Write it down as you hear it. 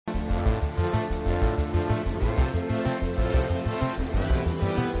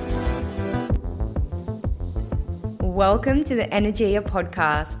Welcome to the Energia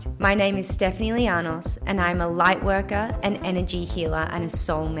podcast. My name is Stephanie Lianos and I'm a light worker, an energy healer and a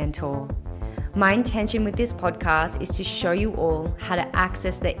soul mentor. My intention with this podcast is to show you all how to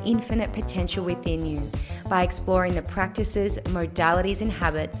access the infinite potential within you by exploring the practices, modalities and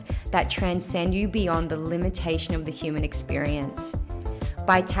habits that transcend you beyond the limitation of the human experience.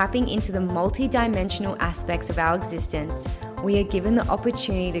 By tapping into the multi-dimensional aspects of our existence, we are given the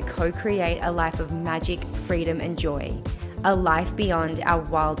opportunity to co-create a life of magic, freedom and joy, a life beyond our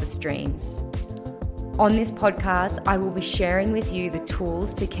wildest dreams. On this podcast, I will be sharing with you the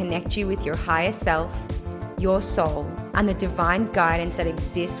tools to connect you with your higher self, your soul, and the divine guidance that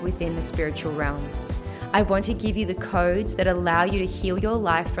exists within the spiritual realm. I want to give you the codes that allow you to heal your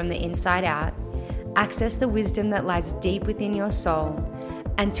life from the inside out, access the wisdom that lies deep within your soul,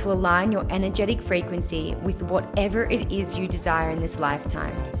 and to align your energetic frequency with whatever it is you desire in this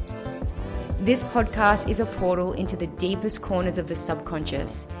lifetime. This podcast is a portal into the deepest corners of the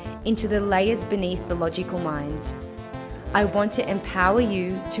subconscious, into the layers beneath the logical mind. I want to empower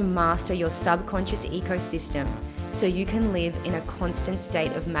you to master your subconscious ecosystem so you can live in a constant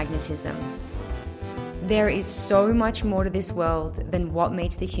state of magnetism. There is so much more to this world than what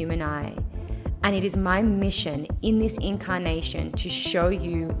meets the human eye. And it is my mission in this incarnation to show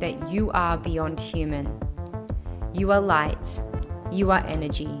you that you are beyond human. You are light. You are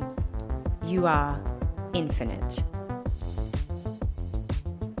energy. You are infinite.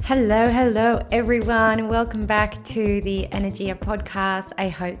 Hello everyone. Welcome back to the Energia podcast. I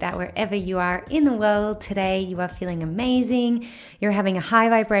hope that wherever you are in the world today, you are feeling amazing. You're having a high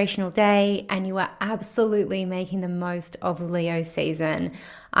vibrational day and you are absolutely making the most of Leo season.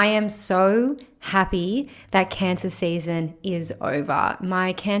 I am so happy that Cancer season is over.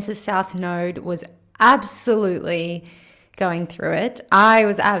 My Cancer South node was absolutely going through it. I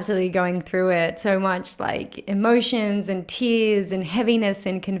was absolutely going through it. So much like emotions and tears and heaviness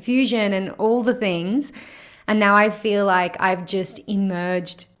and confusion and all the things. And now I feel like I've just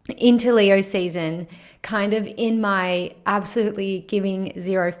emerged into Leo season, kind of in my absolutely giving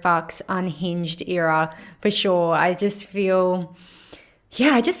zero fucks, unhinged era for sure. I just feel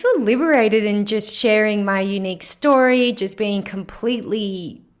liberated in just sharing my unique story, just being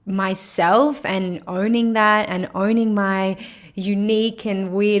completely myself and owning that and owning my unique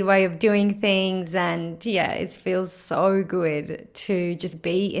and weird way of doing things. And yeah, it feels so good to just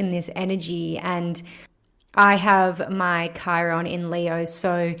be in this energy. And I have my Chiron in Leo,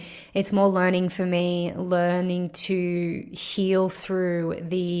 so it's more learning for me, learning to heal through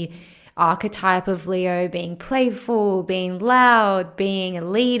the archetype of Leo, being playful, being loud, being a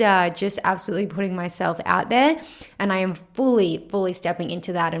leader, just absolutely putting myself out there. And I am fully stepping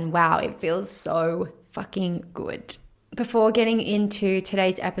into that. And wow, it feels so fucking good. Before getting into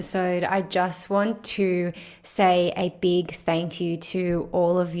today's episode, I just want to say a big thank you to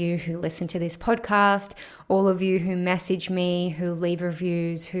all of you who listen to this podcast, all of you who message me, who leave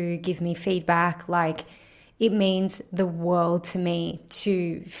reviews, who give me feedback. It means the world to me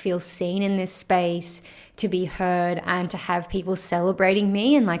to feel seen in this space, to be heard, and to have people celebrating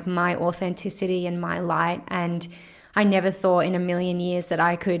me and my authenticity and my light. And I never thought in a million years that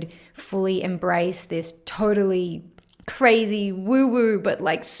I could fully embrace this totally crazy woo-woo,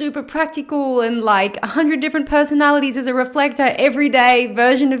 but super practical and 100 different personalities as a reflector everyday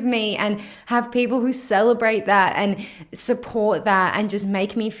version of me, and have people who celebrate that and support that and just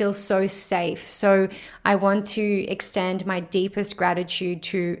make me feel so safe. So I want to extend my deepest gratitude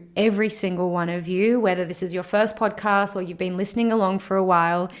to every single one of you, whether this is your first podcast or you've been listening along for a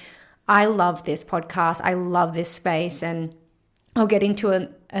while. I love this podcast. I love this space, and I'll get into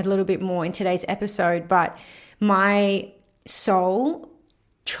it a little bit more in today's episode, but my soul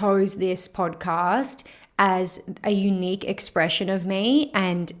chose this podcast as a unique expression of me,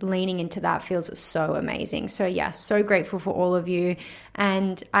 and leaning into that feels so amazing. So yeah, so grateful for all of you.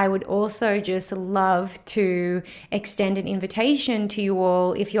 And I would also just love to extend an invitation to you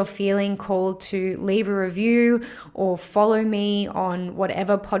all, if you're feeling called to leave a review or follow me on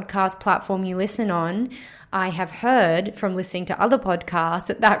whatever podcast platform you listen on. I have heard from listening to other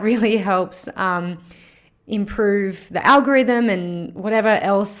podcasts that really helps improve the algorithm and whatever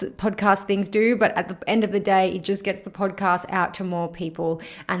else podcast things do. But at the end of the day, it just gets the podcast out to more people.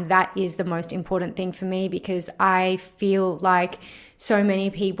 And that is the most important thing for me, because I feel like so many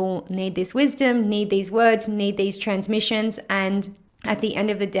people need this wisdom, need these words, need these transmissions. And at the end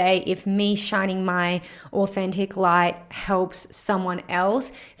of the day, if me shining my authentic light helps someone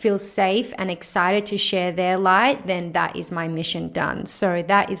else feel safe and excited to share their light, then that is my mission done. So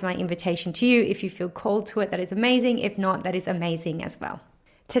that is my invitation to you. If you feel called to it, that is amazing. If not, that is amazing as well.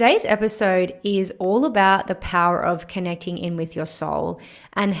 Today's episode is all about the power of connecting in with your soul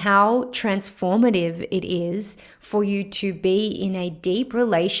and how transformative it is for you to be in a deep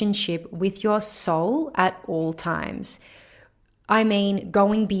relationship with your soul at all times. I mean,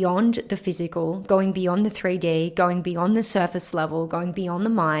 going beyond the physical, going beyond the 3D, going beyond the surface level, going beyond the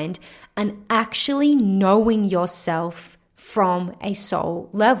mind, and actually knowing yourself from a soul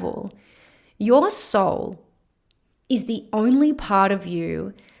level. Your soul is the only part of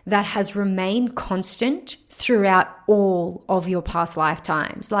you that has remained constant throughout all of your past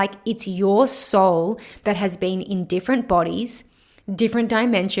lifetimes. Like, it's your soul that has been in different bodies, different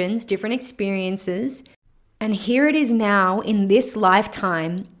dimensions, different experiences. And here it is now in this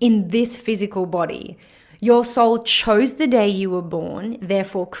lifetime, in this physical body. Your soul chose the day you were born,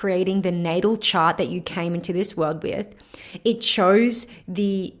 therefore creating the natal chart that you came into this world with. It chose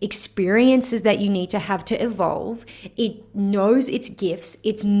the experiences that you need to have to evolve. It knows its gifts.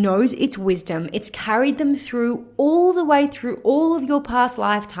 It knows its wisdom. It's carried them through all the way through all of your past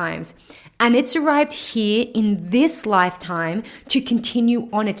lifetimes. And it's arrived here in this lifetime to continue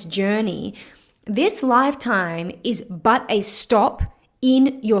on its journey. This lifetime is but a stop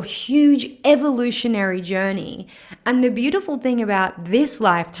in your huge evolutionary journey. And the beautiful thing about this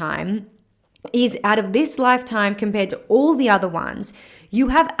lifetime is, out of this lifetime compared to all the other ones, you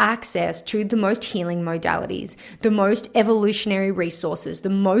have access to the most healing modalities, the most evolutionary resources, the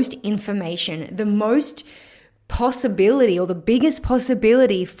most information, the most possibility, or the biggest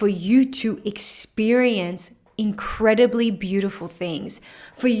possibility for you to experience incredibly beautiful things,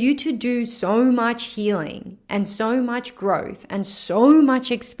 for you to do so much healing and so much growth and so much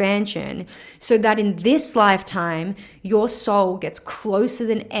expansion, so that in this lifetime, your soul gets closer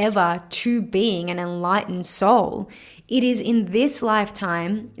than ever to being an enlightened soul. It is in this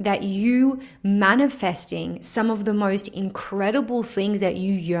lifetime that you manifesting some of the most incredible things that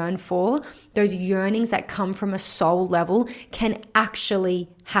you yearn for, those yearnings that come from a soul level, can actually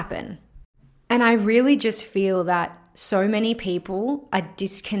happen. And I really just feel that so many people are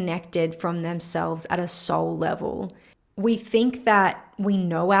disconnected from themselves at a soul level. We think that we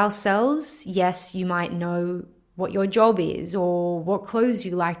know ourselves. Yes, you might know what your job is, or what clothes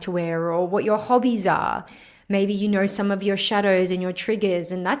you like to wear, or what your hobbies are. Maybe you know some of your shadows and your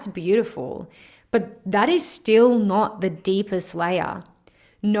triggers, and that's beautiful. But that is still not the deepest layer.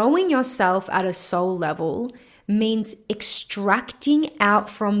 Knowing yourself at a soul level means extracting out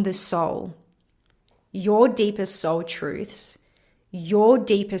from the soul your deepest soul truths, your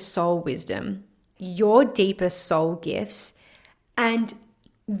deepest soul wisdom, your deepest soul gifts, and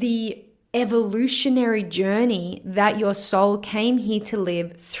the evolutionary journey that your soul came here to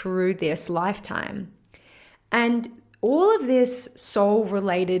live through this lifetime. And all of this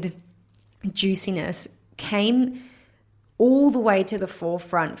soul-related juiciness came all the way to the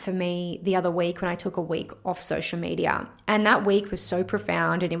forefront for me the other week when I took a week off social media. And that week was so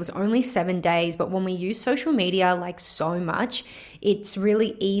profound, and it was only 7 days. But when we use social media like so much, it's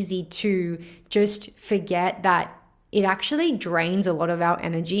really easy to just forget that it actually drains a lot of our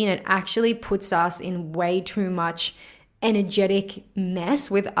energy, and it actually puts us in way too much energetic mess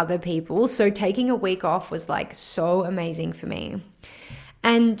with other people. So taking a week off was like so amazing for me.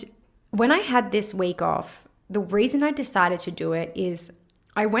 And when I had this week off, the reason I decided to do it is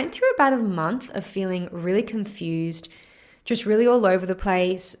I went through about a month of feeling really confused, just really all over the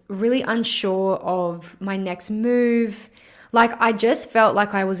place, really unsure of my next move. Like, I just felt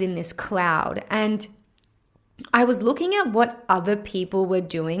like I was in this cloud, and I was looking at what other people were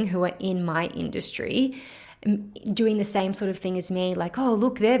doing who are in my industry, doing the same sort of thing as me. Like, oh,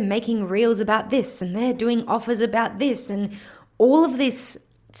 look, they're making reels about this, and they're doing offers about this, and all of this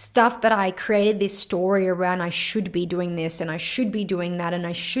stuff that I created this story around. I should be doing this, and I should be doing that, and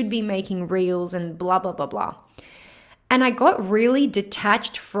I should be making reels, and blah, blah, blah, blah. And I got really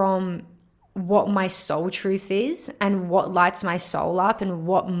detached from what my soul truth is, and what lights my soul up, and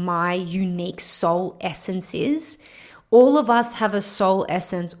what my unique soul essence is. All of us have a soul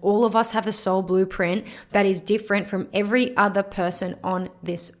essence. All of us have a soul blueprint that is different from every other person on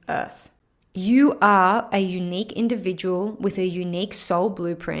this earth. You are a unique individual with a unique soul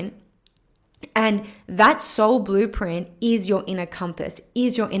blueprint, and that soul blueprint is your inner compass,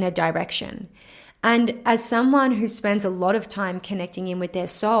 is your inner direction. And as someone who spends a lot of time connecting in with their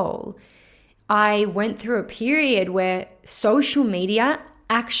soul, I went through a period where social media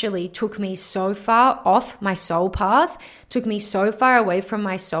actually took me so far off my soul path, took me so far away from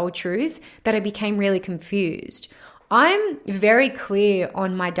my soul truth, that I became really confused. I'm very clear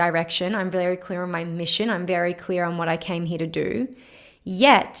on my direction. I'm very clear on my mission. I'm very clear on what I came here to do.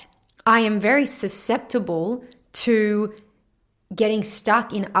 Yet, I am very susceptible to getting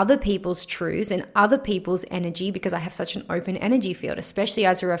stuck in other people's truths and other people's energy, because I have such an open energy field, especially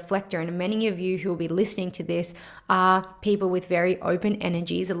as a reflector. And many of you who will be listening to this are people with very open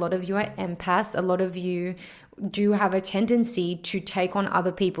energies. A lot of you are empaths. A lot of you do have a tendency to take on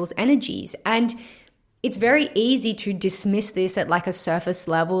other people's energies. And it's very easy to dismiss this at like a surface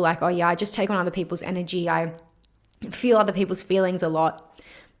level, like, oh yeah, I just take on other people's energy. I feel other people's feelings a lot.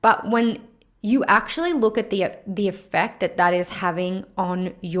 But when you actually look at the effect that is having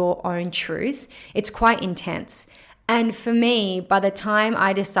on your own truth, it's quite intense. And for me, by the time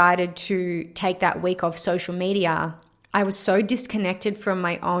I decided to take that week off social media, I was so disconnected from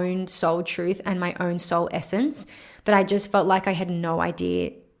my own soul truth and my own soul essence that I just felt like I had no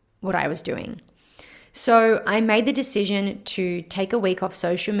idea what I was doing. So I made the decision to take a week off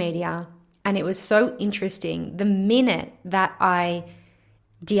social media, and it was so interesting. The minute that I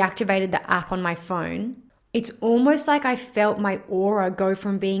deactivated the app on my phone, it's almost like I felt my aura go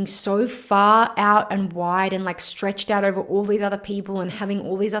from being so far out and wide and like stretched out over all these other people and having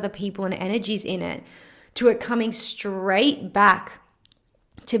all these other people and energies in it, to it coming straight back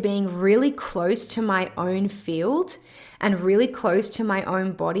to being really close to my own field and really close to my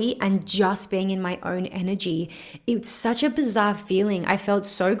own body and just being in my own energy. It's such a bizarre feeling. I felt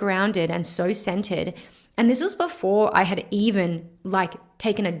so grounded and so centered. And this was before I had even like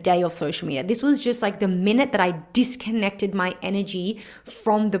taken a day off social media. This was just like the minute that I disconnected my energy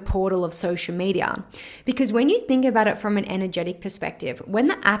from the portal of social media. Because when you think about it from an energetic perspective, when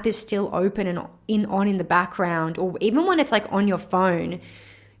the app is still open and in the background, or even when it's like on your phone,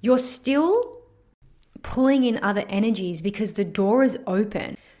 you're still pulling in other energies because the door is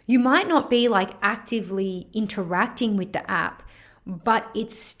open. You might not be like actively interacting with the app, but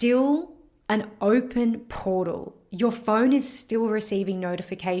it's still an open portal. Your phone is still receiving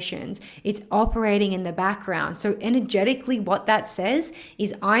notifications. It's operating in the background. So energetically, what that says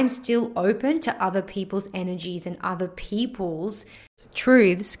is I'm still open to other people's energies, and other people's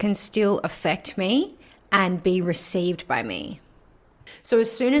truths can still affect me and be received by me. So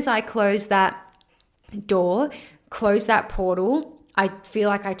as soon as I close that door, close that portal, I feel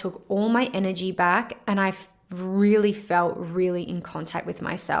like I took all my energy back, and I really felt really in contact with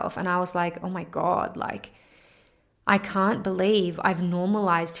myself. And I was like, oh my God, like, I can't believe I've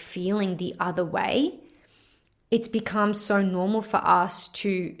normalized feeling the other way. It's become so normal for us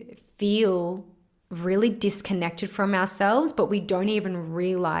to feel really disconnected from ourselves, but we don't even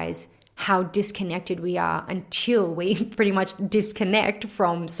realize how disconnected we are until we pretty much disconnect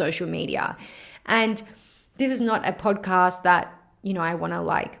from social media. And this is not a podcast that, I want to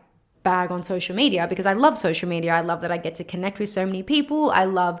like bag on social media, because I love social media. I love that I get to connect with so many people. I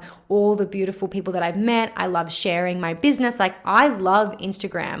love all the beautiful people that I've met. I love sharing my business. Like, I love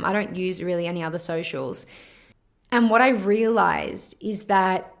Instagram. I don't use really any other socials. And what I realized is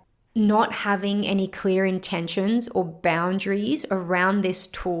that not having any clear intentions or boundaries around this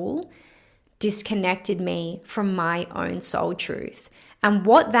tool disconnected me from my own soul truth. And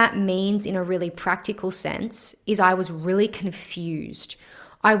what that means in a really practical sense is I was really confused.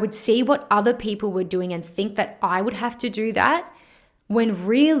 I would see what other people were doing and think that I would have to do that, when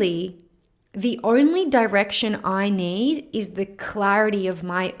really the only direction I need is the clarity of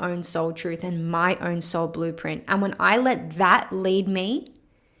my own soul truth and my own soul blueprint. And when I let that lead me,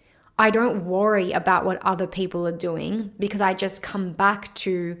 I don't worry about what other people are doing, because I just come back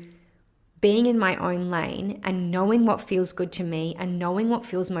to being in my own lane and knowing what feels good to me and knowing what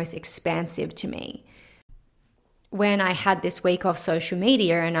feels most expansive to me. When I had this week off social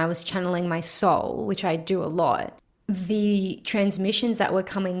media and I was channeling my soul, which I do a lot, the transmissions that were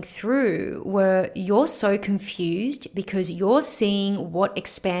coming through were, you're so confused because you're seeing what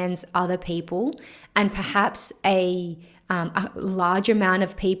expands other people and perhaps a large amount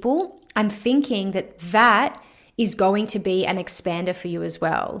of people, and thinking that that is going to be an expander for you as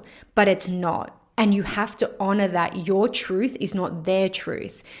well, but it's not. And you have to honor that your truth is not their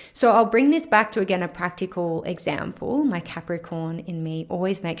truth. So I'll bring this back to, again, a practical example. My Capricorn in me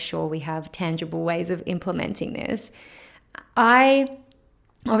always makes sure we have tangible ways of implementing this. I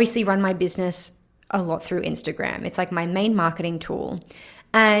obviously run my business a lot through Instagram. It's like my main marketing tool.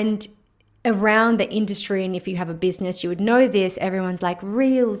 And around the industry, and if you have a business, you would know this, everyone's like,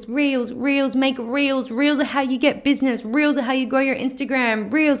 reels, make reels are how you get business, reels are how you grow your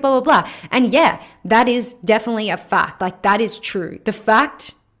Instagram, reels, blah, blah, blah. And yeah, that is definitely a fact. Like, that is true. The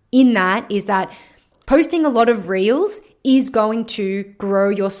fact in that is that posting a lot of reels is going to grow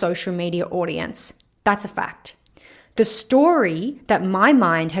your social media audience. That's a fact. The story that my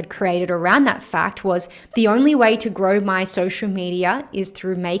mind had created around that fact was the only way to grow my social media is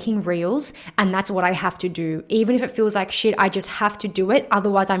through making reels, and that's what I have to do. Even if it feels like shit, I just have to do it.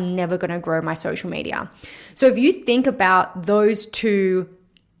 Otherwise, I'm never going to grow my social media. So if you think about those two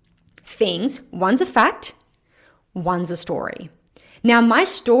things, one's a fact, one's a story. Now, my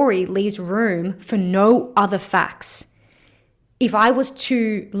story leaves room for no other facts. If I was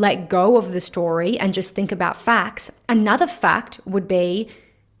to let go of the story and just think about facts, another fact would be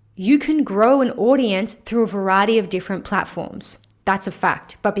you can grow an audience through a variety of different platforms. That's a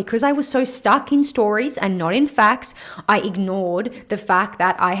fact. But because I was so stuck in stories and not in facts, I ignored the fact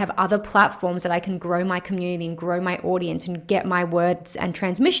that I have other platforms that I can grow my community and grow my audience and get my words and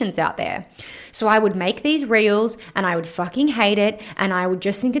transmissions out there. So I would make these reels and I would fucking hate it, and I would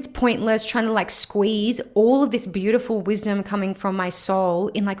just think it's pointless trying to squeeze all of this beautiful wisdom coming from my soul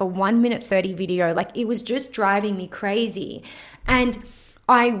in a 1 minute 30 video. It was just driving me crazy. And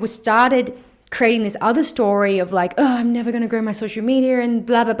I started creating this other story of I'm never going to grow my social media and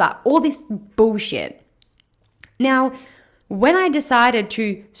blah, blah, blah, all this bullshit. Now, when I decided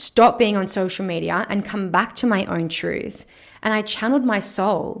to stop being on social media and come back to my own truth, and I channeled my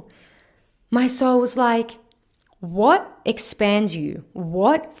soul was like, what expands you?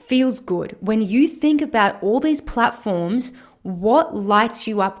 What feels good? When you think about all these platforms, what lights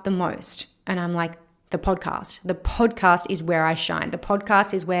you up the most? And I'm like, the podcast. The podcast is where I shine. The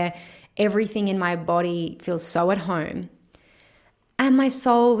podcast is where everything in my body feels so at home. And my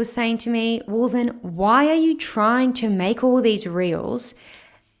soul was saying to me, well, then why are you trying to make all these reels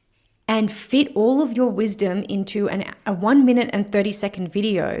and fit all of your wisdom into a 1 minute and 30 second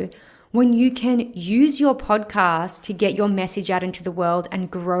video when you can use your podcast to get your message out into the world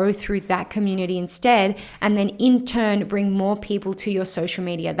and grow through that community instead, and then in turn bring more people to your social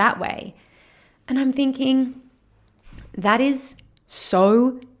media that way? And I'm thinking, that is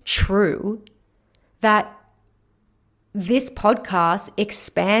so true, that this podcast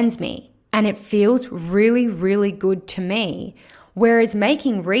expands me and it feels really, really good to me. Whereas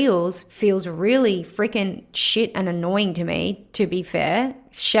making reels feels really freaking shit and annoying to me, to be fair.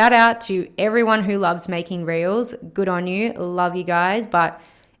 Shout out to everyone who loves making reels. Good on you. Love you guys, but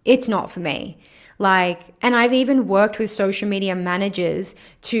it's not for me. And I've even worked with social media managers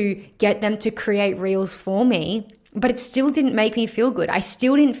to get them to create reels for me, but it still didn't make me feel good. I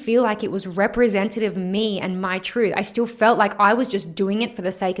still didn't feel like it was representative of me and my truth. I still felt like I was just doing it for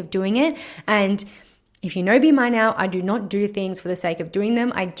the sake of doing it. And if you know me by now, I do not do things for the sake of doing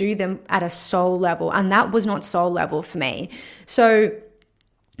them. I do them at a soul level, and that was not soul level for me. So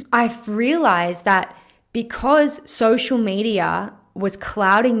I've realized that because social media was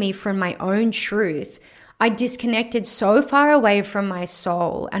clouding me from my own truth, I disconnected so far away from my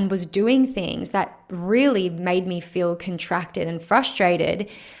soul and was doing things that really made me feel contracted and frustrated.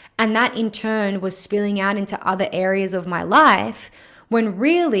 And that in turn was spilling out into other areas of my life, when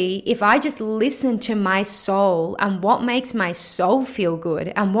really, if I just listen to my soul and what makes my soul feel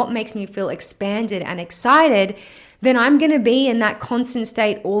good and what makes me feel expanded and excited, then I'm going to be in that constant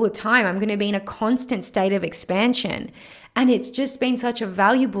state all the time. I'm going to be in a constant state of expansion. And it's just been such a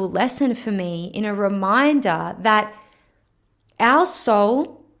valuable lesson for me, in a reminder that our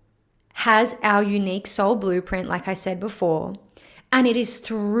soul has our unique soul blueprint, like I said before. And it is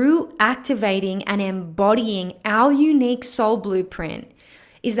through activating and embodying our unique soul blueprint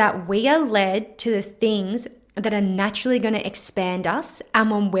is that we are led to the things that are naturally going to expand us. And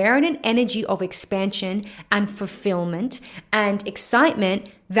when we're in an energy of expansion and fulfillment and excitement,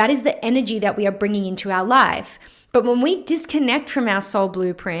 that is the energy that we are bringing into our life. But when we disconnect from our soul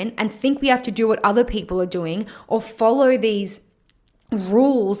blueprint and think we have to do what other people are doing or follow these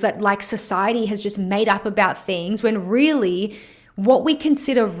rules that society has just made up about things, when really what we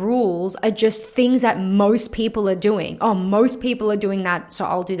consider rules are just things that most people are doing. Oh, most people are doing that, so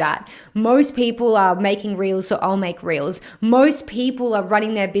I'll do that. Most people are making reels, so I'll make reels. Most people are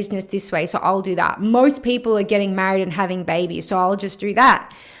running their business this way, so I'll do that. Most people are getting married and having babies, so I'll just do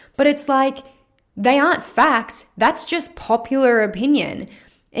that. But it's they aren't facts. That's just popular opinion.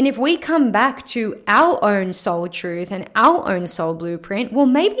 And if we come back to our own soul truth and our own soul blueprint, well,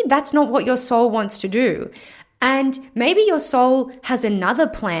 maybe that's not what your soul wants to do. And maybe your soul has another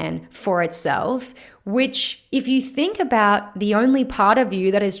plan for itself, which, if you think about the only part of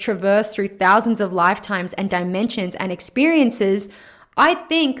you that has traversed through thousands of lifetimes and dimensions and experiences, I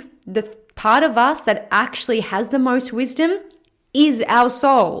think the part of us that actually has the most wisdom is our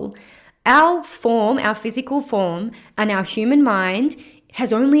soul. Our form, our physical form, and our human mind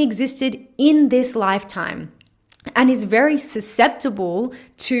has only existed in this lifetime. and is very susceptible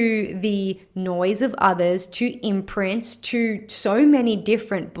to the noise of others, to imprints, to so many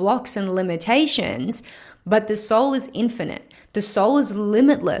different blocks and limitations. But the soul is infinite. The soul is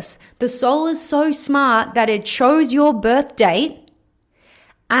limitless. The soul is so smart that it chose your birth date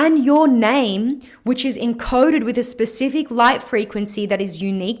and your name, which is encoded with a specific light frequency that is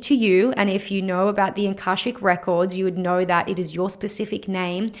unique to you. And if you know about the Akashic records, you would know that it is your specific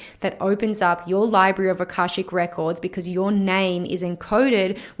name that opens up your library of Akashic records, because your name is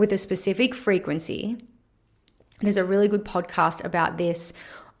encoded with a specific frequency. There's a really good podcast about this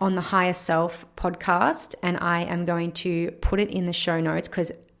on the Higher Self podcast, and I am going to put it in the show notes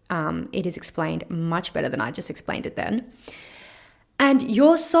because it is explained much better than I just explained it then. And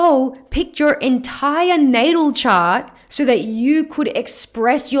your soul picked your entire natal chart so that you could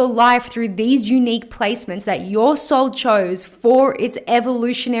express your life through these unique placements that your soul chose for its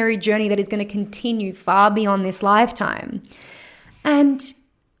evolutionary journey that is going to continue far beyond this lifetime. And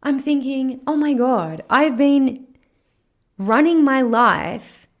I'm thinking, oh my God, I've been running my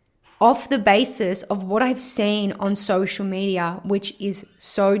life off the basis of what I've seen on social media, which is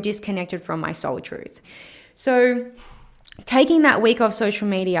so disconnected from my soul truth. So taking that week off social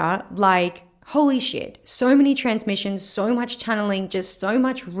media, like, holy shit, so many transmissions, so much channeling, just so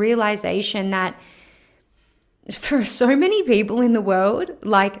much realization that for so many people in the world,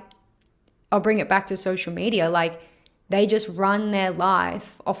 like, I'll bring it back to social media, like, they just run their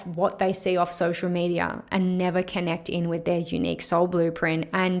life off what they see off social media and never connect in with their unique soul blueprint.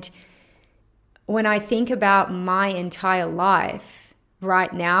 And when I think about my entire life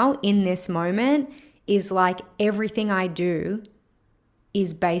right now in this moment, is like everything I do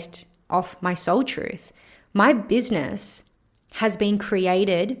is based off my soul truth. My business has been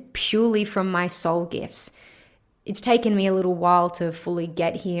created purely from my soul gifts. It's taken me a little while to fully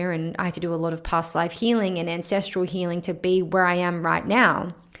get here, and I had to do a lot of past life healing and ancestral healing to be where I am right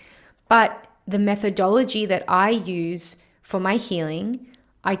now. But the methodology that I use for my healing,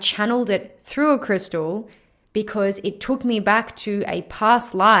 I channeled it through a crystal because it took me back to a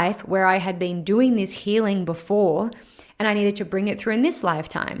past life where I had been doing this healing before, and I needed to bring it through in this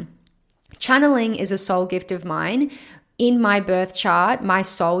lifetime. Channeling is a soul gift of mine. In my birth chart, my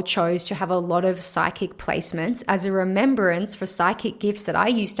soul chose to have a lot of psychic placements as a remembrance for psychic gifts that I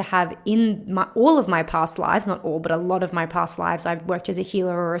used to have in all of my past lives, not all, but a lot of my past lives. I've worked as a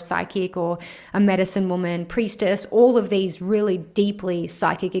healer or a psychic or a medicine woman, priestess, all of these really deeply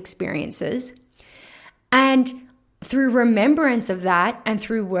psychic experiences. And through remembrance of that, and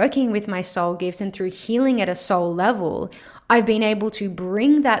through working with my soul gifts and through healing at a soul level, I've been able to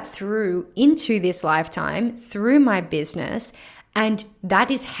bring that through into this lifetime through my business. And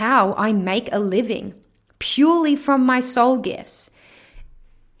that is how I make a living, purely from my soul gifts.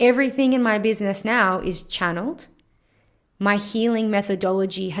 Everything in my business now is channeled. My healing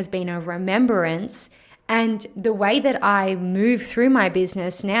methodology has been a remembrance. And the way that I move through my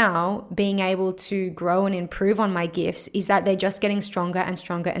business now, being able to grow and improve on my gifts, is that they're just getting stronger and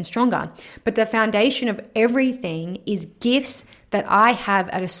stronger and stronger. But the foundation of everything is gifts that I have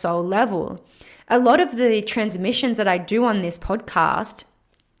at a soul level. A lot of the transmissions that I do on this podcast,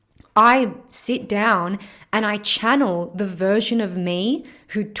 I sit down and I channel the version of me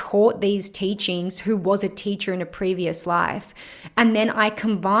who taught these teachings, who was a teacher in a previous life. And then I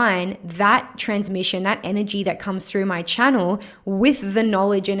combine that transmission, that energy that comes through my channel with the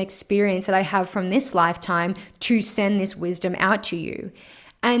knowledge and experience that I have from this lifetime to send this wisdom out to you.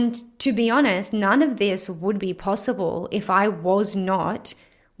 And to be honest, none of this would be possible if I was not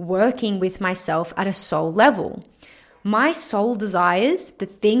working with myself at a soul level. My soul desires, the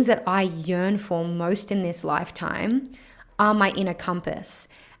things that I yearn for most in this lifetime, are my inner compass.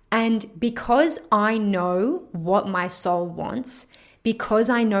 And because I know what my soul wants, because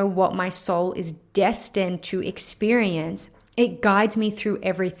I know what my soul is destined to experience, it guides me through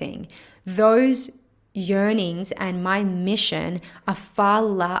everything. Those yearnings and my mission are far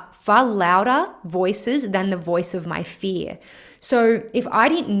louder voices than the voice of my fear. So if I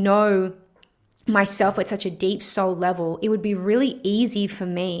didn't know myself at such a deep soul level, it would be really easy for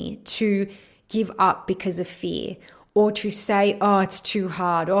me to give up because of fear, or to say, oh, it's too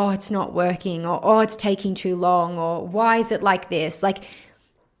hard, oh, it's not working, or oh, it's taking too long, or why is it like this? Like,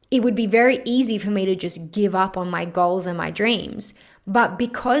 it would be very easy for me to just give up on my goals and my dreams. But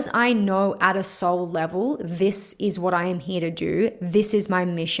because I know at a soul level, this is what I am here to do, this is my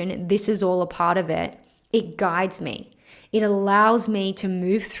mission, this is all a part of it, it guides me. It allows me to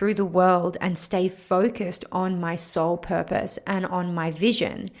move through the world and stay focused on my soul purpose and on my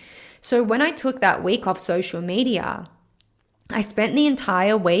vision. So when I took that week off social media, I spent the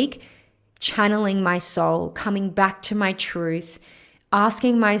entire week channeling my soul, coming back to my truth,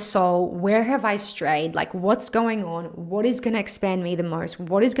 asking my soul, where have I strayed? Like, what's going on? What is going to expand me the most?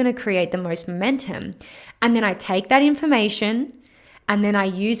 What is going to create the most momentum? And then I take that information and then I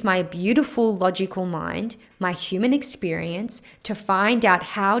use my beautiful logical mind, my human experience, to find out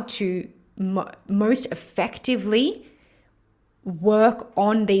how to most effectively work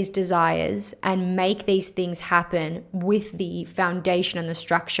on these desires and make these things happen with the foundation and the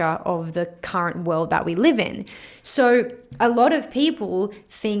structure of the current world that we live in. So a lot of people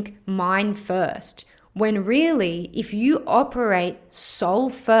think mind first, when really, if you operate soul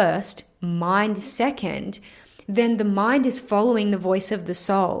first, mind second, then the mind is following the voice of the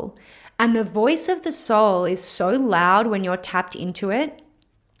soul. And the voice of the soul is so loud when you're tapped into it.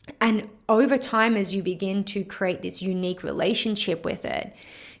 And over time, as you begin to create this unique relationship with it,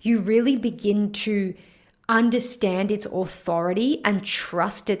 you really begin to understand its authority and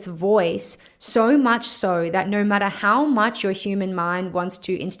trust its voice, so much so that no matter how much your human mind wants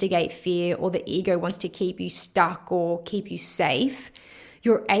to instigate fear or the ego wants to keep you stuck or keep you safe,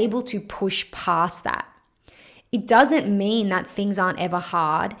 you're able to push past that. It doesn't mean that things aren't ever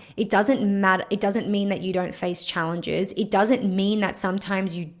hard. It doesn't matter. It doesn't mean that you don't face challenges. It doesn't mean that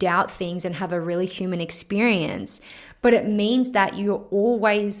sometimes you doubt things and have a really human experience. But it means that you're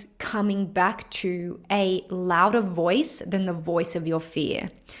always coming back to a louder voice than the voice of your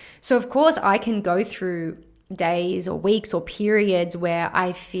fear. So of course, I can go through days or weeks or periods where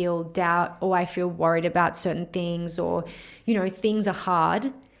I feel doubt or I feel worried about certain things, or, things are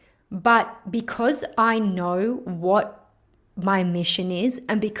hard. But because I know what my mission is,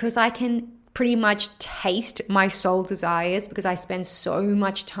 and because I can pretty much taste my soul desires, because I spend so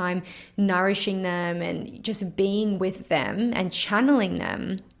much time nourishing them and just being with them and channeling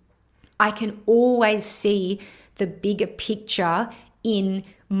them, I can always see the bigger picture in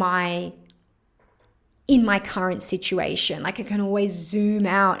my current situation. Like, I can always zoom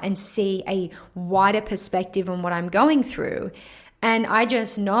out and see a wider perspective on what I'm going through. And I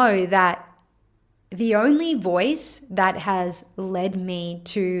just know that the only voice that has led me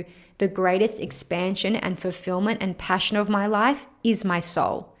to the greatest expansion and fulfillment and passion of my life is my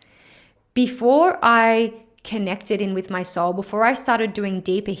soul. Before I connected in with my soul, before I started doing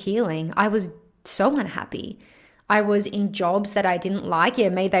deeper healing, I was so unhappy. I was in jobs that I didn't like. Yeah,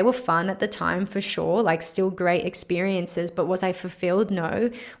 maybe they were fun at the time for sure, like still great experiences, but was I fulfilled? No.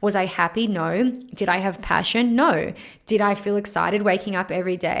 Was I happy? No. Did I have passion? No. Did I feel excited waking up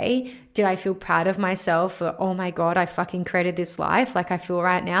every day? Did I feel proud of myself for, oh my God, I fucking created this life like I feel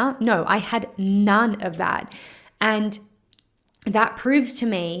right now? No, I had none of that. And that proves to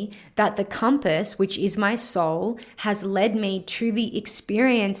me that the compass, which is my soul, has led me to the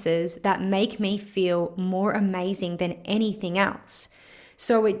experiences that make me feel more amazing than anything else.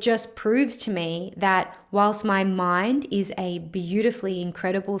 So it just proves to me that whilst my mind is a beautifully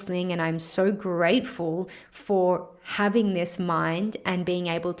incredible thing, and I'm so grateful for having this mind and being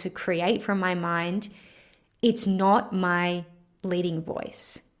able to create from my mind, it's not my leading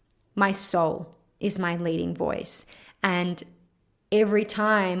voice. My soul is my leading voice. And every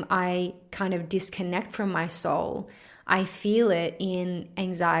time I kind of disconnect from my soul, I feel it in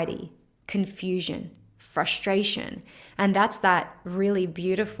anxiety, confusion, frustration. And that's that really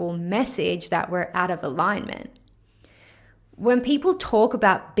beautiful message that we're out of alignment. When people talk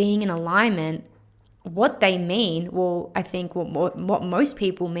about being in alignment, what they mean, well, I think what most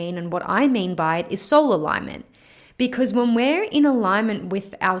people mean and what I mean by it is soul alignment. Because when we're in alignment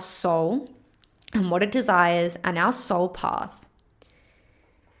with our soul and what it desires and our soul path,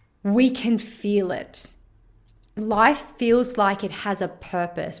 we can feel it. Life feels like it has a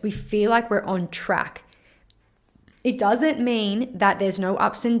purpose. We feel like we're on track. It doesn't mean that there's no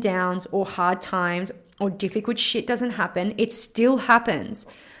ups and downs or hard times or difficult shit doesn't happen. It still happens.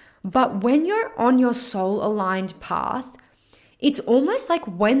 But when you're on your soul aligned path, it's almost like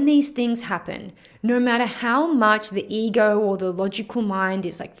when these things happen, no matter how much the ego or the logical mind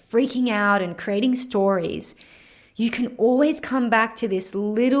is like freaking out and creating stories, you can always come back to this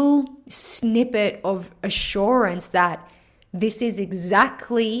little snippet of assurance that this is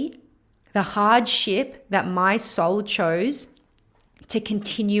exactly the hardship that my soul chose to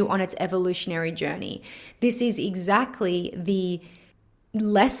continue on its evolutionary journey. This is exactly the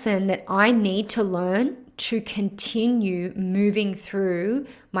lesson that I need to learn to continue moving through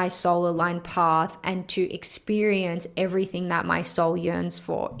my soul aligned path and to experience everything that my soul yearns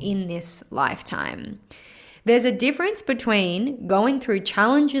for in this lifetime. There's a difference between going through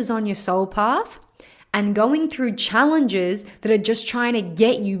challenges on your soul path and going through challenges that are just trying to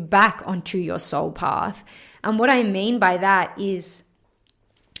get you back onto your soul path. And what I mean by that is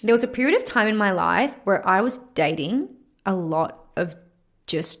there was a period of time in my life where I was dating a lot of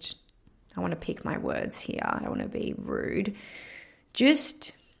just, I want to pick my words here, I don't want to be rude,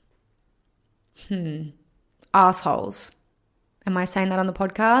 just assholes. Am I saying that on the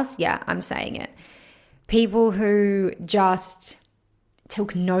podcast? Yeah, I'm saying it. People who just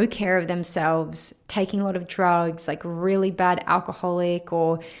took no care of themselves, taking a lot of drugs, like really bad alcoholic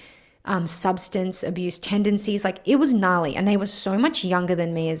or substance abuse tendencies. Like, it was gnarly, and they were so much younger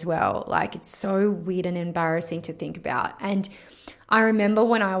than me as well. Like, it's so weird and embarrassing to think about. And I remember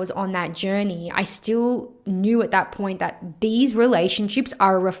when I was on that journey, I still knew at that point that these relationships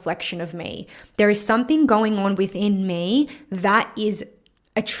are a reflection of me. There is something going on within me that is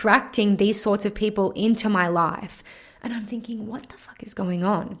attracting these sorts of people into my life. And I'm thinking, what the fuck is going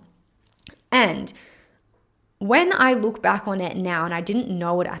on? And when I look back on it now, and I didn't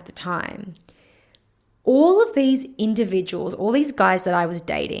know it at the time, all of these individuals, all these guys that I was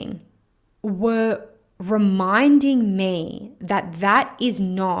dating were reminding me that that is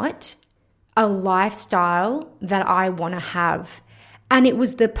not a lifestyle that I want to have. And it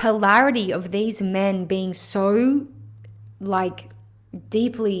was the polarity of these men being so like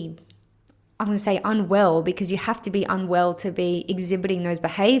deeply, I'm going to say unwell, because you have to be unwell to be exhibiting those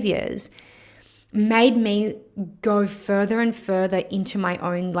behaviors, made me go further and further into my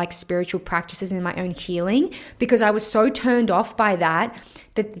own like spiritual practices and my own healing, because I was so turned off by that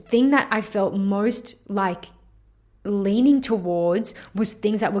the thing that I felt most like leaning towards was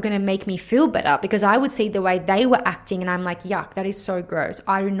things that were going to make me feel better, because I would see the way they were acting and I'm like, yuck, that is so gross.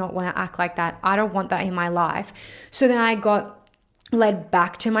 I do not want to act like that. I don't want that in my life. So then I got led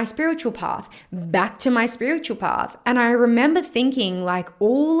back to my spiritual path. And I remember thinking, like,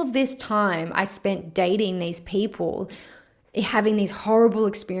 all of this time I spent dating these people, having these horrible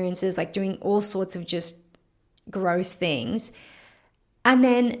experiences, like doing all sorts of just gross things. And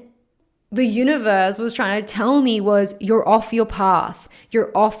then the universe was trying to tell me you're off your path. So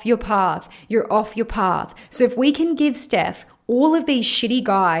if we can give Steph all of these shitty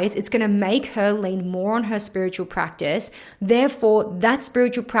guys, it's going to make her lean more on her spiritual practice. Therefore, that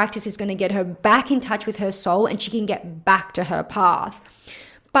spiritual practice is going to get her back in touch with her soul and she can get back to her path.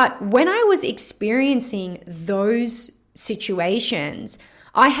 But when I was experiencing those situations,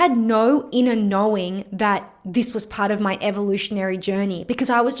 I had no inner knowing that this was part of my evolutionary journey, because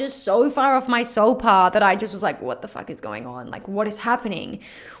I was just so far off my soul path that I just was like, what the fuck is going on? Like, what is happening?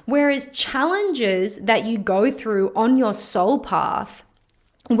 Whereas challenges that you go through on your soul path,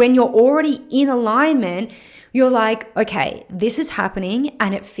 when you're already in alignment, you're like, okay, this is happening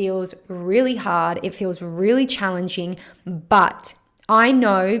and it feels really hard. It feels really challenging, but I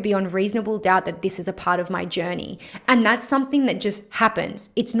know beyond reasonable doubt that this is a part of my journey. And that's something that just happens.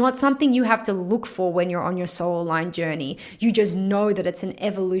 It's not something you have to look for when you're on your soul aligned journey. You just know that it's an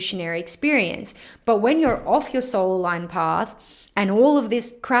evolutionary experience. But when you're off your soul aligned path and all of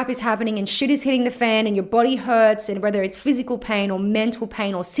this crap is happening and shit is hitting the fan and your body hurts, and whether it's physical pain or mental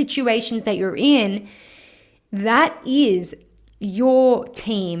pain or situations that you're in, that is your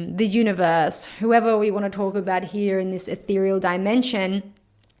team, the universe, whoever we want to talk about here in this ethereal dimension,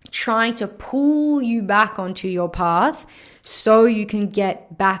 trying to pull you back onto your path so you can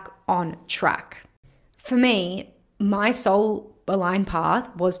get back on track. For me, my soul aligned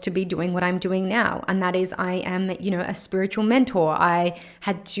path was to be doing what I'm doing now. And that is, I am, a spiritual mentor. I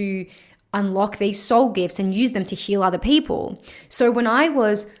had to unlock these soul gifts and use them to heal other people. So when I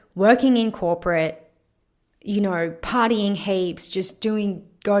was working in corporate, partying heaps, just doing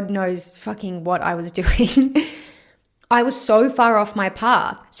God knows fucking what I was doing, I was so far off my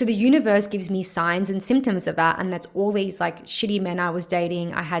path. So the universe gives me signs and symptoms of that. And that's all these like shitty men I was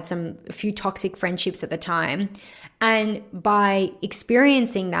dating. I had a few toxic friendships at the time. And by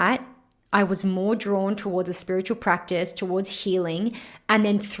experiencing that, I was more drawn towards a spiritual practice, towards healing. And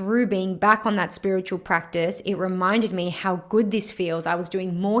then through being back on that spiritual practice, it reminded me how good this feels. I was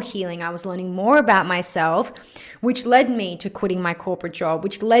doing more healing. I was learning more about myself, which led me to quitting my corporate job,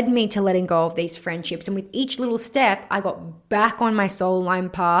 which led me to letting go of these friendships. And with each little step, I got back on my soul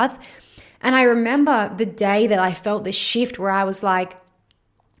aligned path. And I remember the day that I felt the shift where I was like,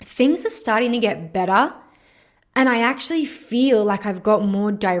 things are starting to get better. And I actually feel like I've got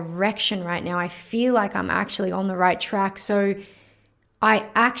more direction right now. I feel like I'm actually on the right track. So I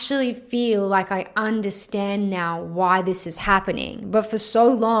actually feel like I understand now why this is happening. But for so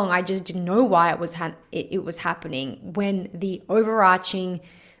long, I just didn't know why it was happening, when the overarching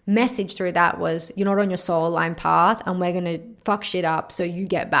message through that was, you're not on your soul aligned path and we're going to fuck shit up so you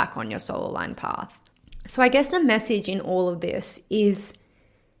get back on your soul aligned path. So I guess the message in all of this is,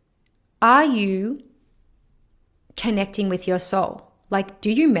 are you connecting with your soul? Like,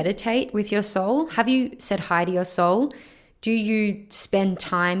 do you meditate with your soul? Have you said hi to your soul? Do you spend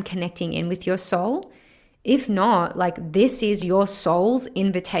time connecting in with your soul? If not, like, this is your soul's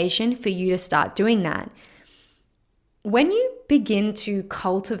invitation for you to start doing that. When you begin to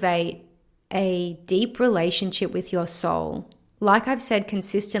cultivate a deep relationship with your soul, like I've said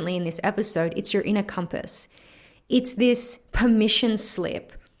consistently in this episode, it's your inner compass. It's this permission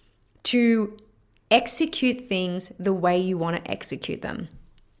slip to execute things the way you want to execute them.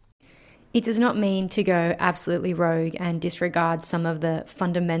 It does not mean to go absolutely rogue and disregard some of the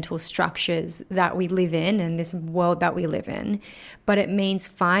fundamental structures that we live in and this world that we live in, but it means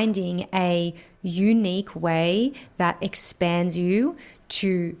finding a unique way that expands you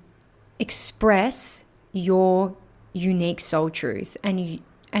to express your unique soul truth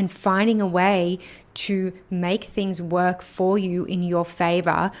and finding a way to make things work for you in your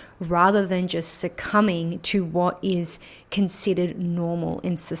favor rather than just succumbing to what is considered normal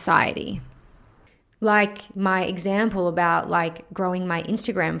in society. Like my example about like growing my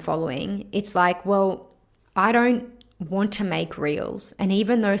Instagram following, it's like, well, I don't want to make reels. And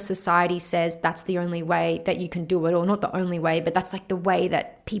even though society says that's the only way that you can do it, or not the only way, but that's like the way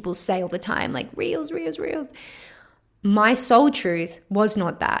that people say all the time, like reels. My soul truth was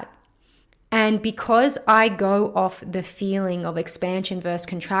not that. And because I go off the feeling of expansion versus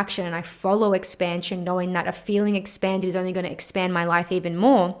contraction, and I follow expansion knowing that a feeling expanded is only going to expand my life even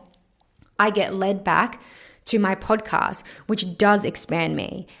more, I get led back to my podcast, which does expand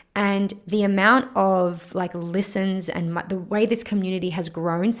me. And the amount of like listens and the way this community has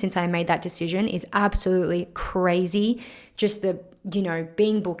grown since I made that decision is absolutely crazy. Just the,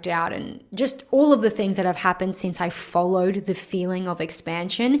 being booked out and just all of the things that have happened since I followed the feeling of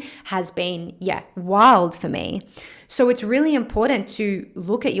expansion has been, wild for me. So it's really important to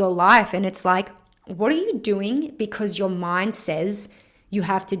look at your life and it's like, what are you doing because your mind says you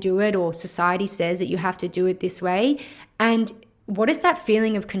have to do it, or society says that you have to do it this way? And what does that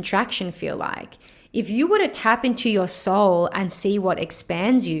feeling of contraction feel like? If you were to tap into your soul and see what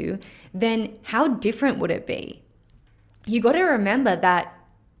expands you, then how different would it be? You got to remember that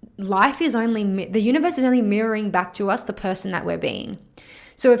the universe is only mirroring back to us the person that we're being.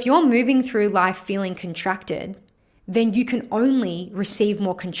 So if you're moving through life feeling contracted, then you can only receive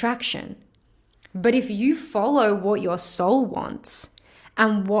more contraction. But if you follow what your soul wants,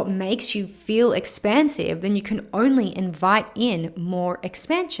 and what makes you feel expansive, then you can only invite in more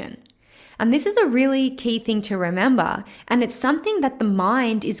expansion. And this is a really key thing to remember. And it's something that the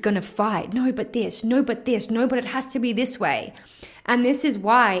mind is going to fight. No, but this, no, but this, no, but it has to be this way. And this is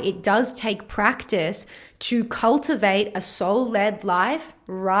why it does take practice to cultivate a soul-led life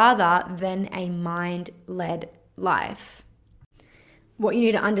rather than a mind-led life. What you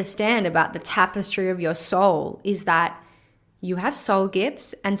need to understand about the tapestry of your soul is that you have soul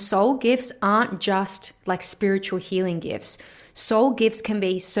gifts, and soul gifts aren't just like spiritual healing gifts. Soul gifts can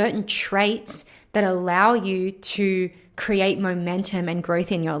be certain traits that allow you to create momentum and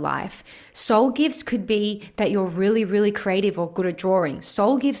growth in your life. Soul gifts could be that you're really, really creative or good at drawing.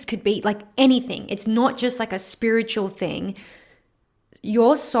 Soul gifts could be like anything. It's not just like a spiritual thing.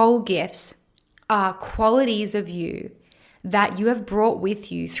 Your soul gifts are qualities of you that you have brought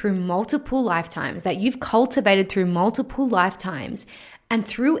with you through multiple lifetimes, that you've cultivated through multiple lifetimes. And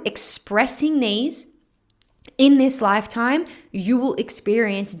through expressing these in this lifetime, you will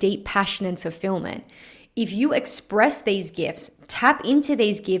experience deep passion and fulfillment. If you express these gifts, tap into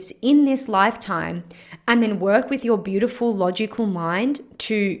these gifts in this lifetime, and then work with your beautiful logical mind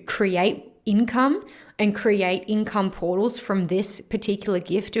to create income and create income portals from this particular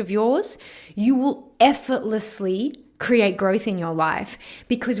gift of yours, you will effortlessly create growth in your life.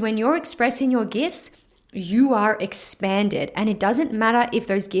 Because when you're expressing your gifts, you are expanded. And it doesn't matter if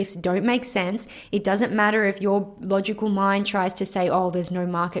those gifts don't make sense. It doesn't matter if your logical mind tries to say, oh, there's no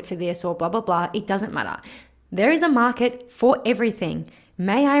market for this or blah, blah, blah. It doesn't matter. There is a market for everything.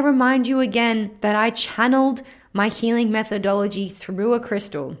 May I remind you again that I channeled my healing methodology through a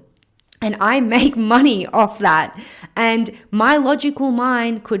crystal. And I make money off that. And my logical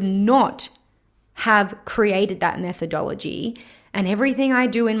mind could not have created that methodology. And everything I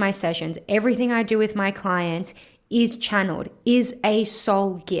do in my sessions, everything I do with my clients is channeled, is a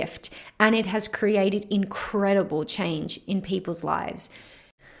soul gift. And it has created incredible change in people's lives.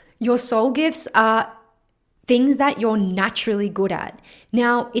 Your soul gifts are things that you're naturally good at.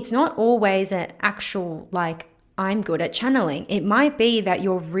 Now, it's not always an actual I'm good at channeling. It might be that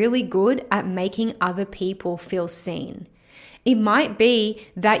you're really good at making other people feel seen. It might be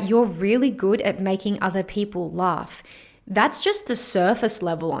that you're really good at making other people laugh. That's just the surface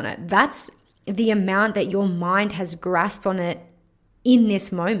level on it. That's the amount that your mind has grasped on it in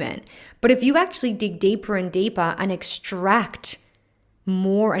this moment. But if you actually dig deeper and deeper and extract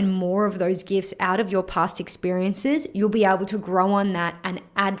more and more of those gifts out of your past experiences, you'll be able to grow on that and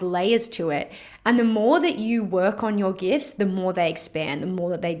add layers to it. And the more that you work on your gifts, the more they expand, the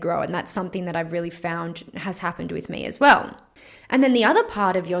more that they grow. And that's something that I've really found has happened with me as well. And then the other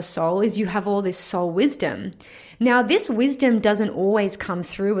part of your soul is you have all this soul wisdom. Now, this wisdom doesn't always come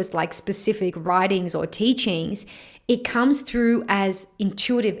through as like specific writings or teachings. It comes through as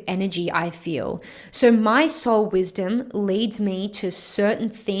intuitive energy, I feel. So my soul wisdom leads me to certain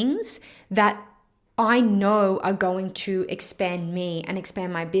things that I know are going to expand me and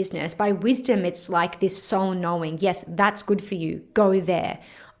expand my business. By wisdom, it's like this soul knowing, yes, that's good for you, go there.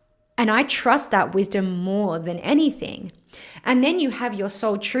 And I trust that wisdom more than anything. And then you have your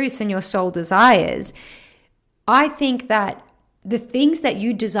soul truths and your soul desires. I think that the things that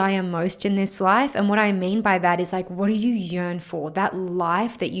you desire most in this life, and what I mean by that is like, what do you yearn for? That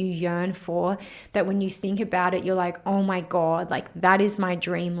life that you yearn for, that when you think about it, you're like, oh my God, like that is my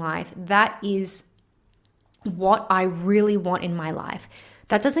dream life. That is what I really want in my life.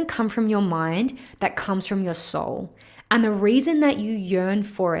 That doesn't come from your mind, that comes from your soul. And the reason that you yearn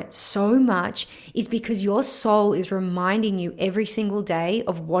for it so much is because your soul is reminding you every single day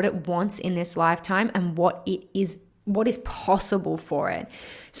of what it wants in this lifetime and what is possible for it.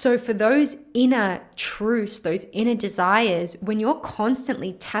 So for those inner truths, those inner desires, when you're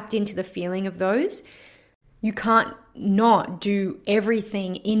constantly tapped into the feeling of those, you can't not do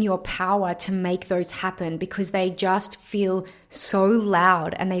everything in your power to make those happen, because they just feel so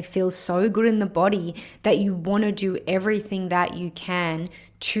loud and they feel so good in the body that you want to do everything that you can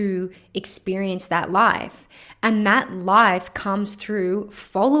to experience that life. And that life comes through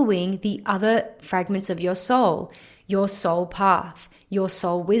following the other fragments of your soul path, your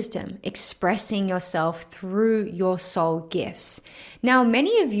soul wisdom, expressing yourself through your soul gifts. Now,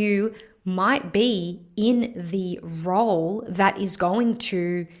 many of you might be in the role that is a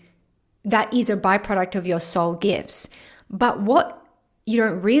byproduct of your soul gifts. But what you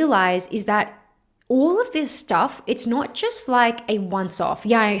don't realize is that all of this stuff, it's not just like a once-off.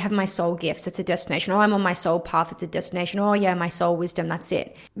 Yeah, I have my soul gifts, it's a destination. Oh, I'm on my soul path, it's a destination. Oh yeah, my soul wisdom, that's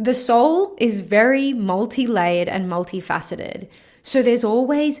it. The soul is very multi-layered and multifaceted. So there's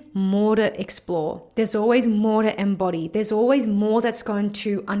always more to explore. There's always more to embody. There's always more that's going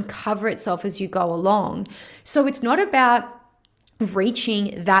to uncover itself as you go along. So it's not about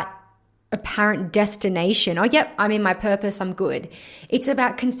reaching that apparent destination. Oh, yep, I'm in my purpose, I'm good. It's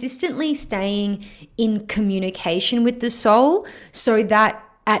about consistently staying in communication with the soul so that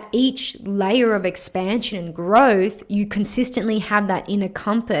at each layer of expansion and growth, you consistently have that inner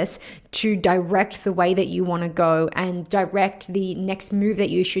compass to direct the way that you want to go and direct the next move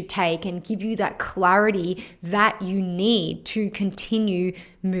that you should take and give you that clarity that you need to continue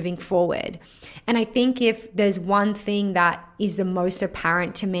moving forward. And I think if there's one thing that is the most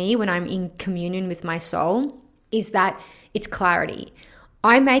apparent to me when I'm in communion with my soul, is that it's clarity.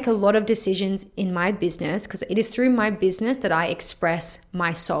 I make a lot of decisions in my business because it is through my business that I express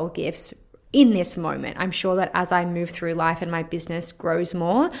my soul gifts in this moment. I'm sure that as I move through life and my business grows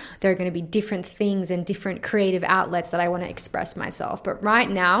more, there are going to be different things and different creative outlets that I want to express myself. But right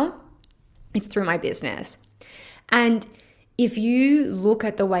now, it's through my business. And if you look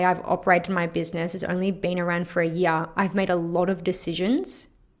at the way I've operated my business, it's only been around for a year. I've made a lot of decisions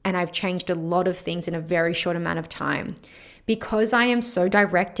and I've changed a lot of things in a very short amount of time. Because I am so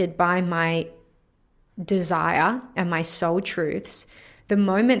directed by my desire and my soul truths, the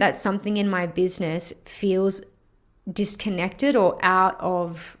moment that something in my business feels disconnected or out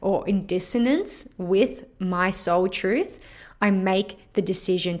of or in dissonance with my soul truth, I make the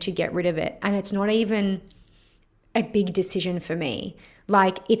decision to get rid of it. And it's not even a big decision for me.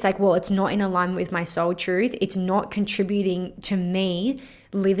 It's like, well, it's not in alignment with my soul truth. It's not contributing to me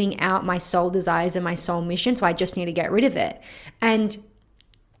living out my soul desires and my soul mission. So I just need to get rid of it. And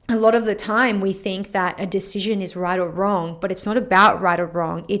a lot of the time we think that a decision is right or wrong, but it's not about right or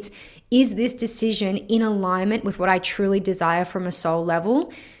wrong. Is this decision in alignment with what I truly desire from a soul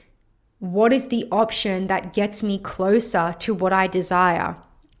level? What is the option that gets me closer to what I desire?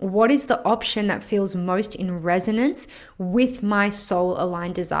 What is the option that feels most in resonance with my soul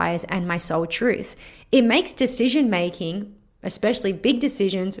aligned desires and my soul truth? It makes decision making, especially big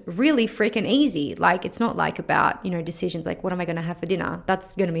decisions, really freaking easy. It's not about, decisions like, what am I going to have for dinner?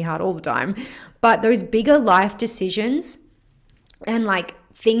 That's going to be hard all the time. But those bigger life decisions and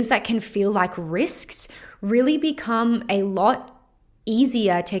things that can feel like risks really become a lot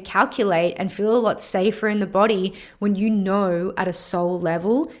easier to calculate and feel a lot safer in the body when you know at a soul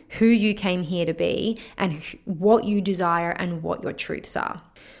level who you came here to be and what you desire and what your truths are.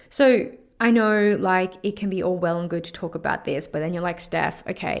 So I know like it can be all well and good to talk about this, but then you're like, Steph,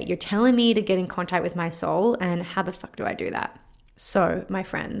 okay, you're telling me to get in contact with my soul, and how the fuck do I do that? So my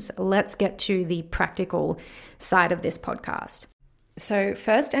friends, let's get to the practical side of this podcast. So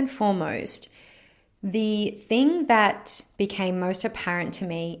first and foremost, the thing that became most apparent to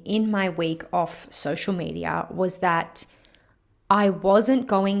me in my week off social media was that I wasn't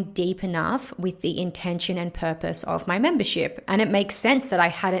going deep enough with the intention and purpose of my membership. And it makes sense that I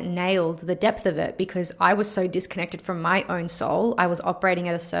hadn't nailed the depth of it because I was so disconnected from my own soul. I was operating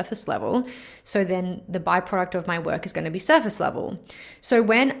at a surface level. So then the byproduct of my work is going to be surface level. So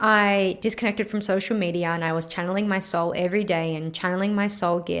when I disconnected from social media and I was channeling my soul every day and channeling my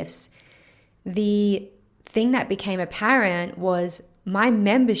soul gifts, the thing that became apparent was my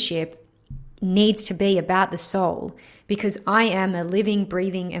membership needs to be about the soul, because I am a living,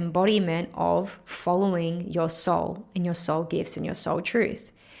 breathing embodiment of following your soul and your soul gifts and your soul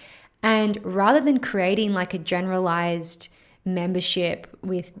truth. And rather than creating like a generalized membership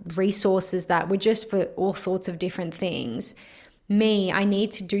with resources that were just for all sorts of different things, I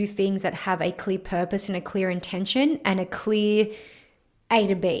need to do things that have a clear purpose and a clear intention and a clear A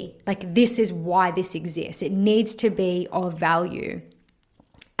to B. Like, this is why this exists. It needs to be of value.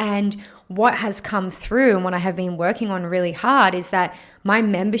 And what has come through and what I have been working on really hard is that my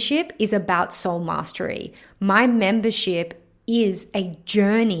membership is about soul mastery. My membership is a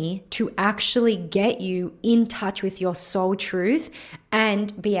journey to actually get you in touch with your soul truth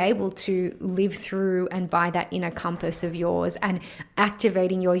and be able to live through and by that inner compass of yours and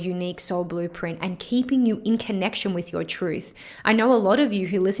activating your unique soul blueprint and keeping you in connection with your truth. I know a lot of you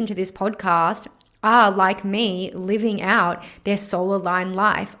who listen to this podcast are, like me, living out their soul aligned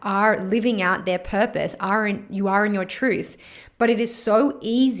life, are living out their purpose, you are in your truth. But it is so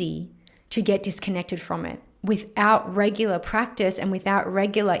easy to get disconnected from it. Without regular practice and without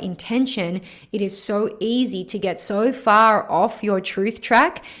regular intention, it is so easy to get so far off your truth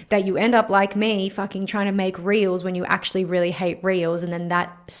track that you end up like me, fucking trying to make reels when you actually really hate reels, and then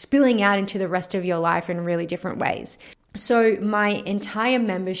that spilling out into the rest of your life in really different ways. So my entire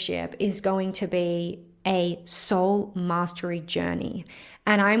membership is going to be a soul mastery journey.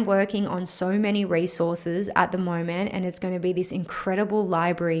 And I'm working on so many resources at the moment, and it's going to be this incredible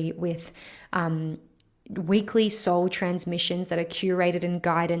library with weekly soul transmissions that are curated and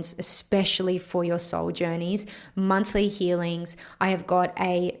guidance, especially for your soul journeys, monthly healings. I have got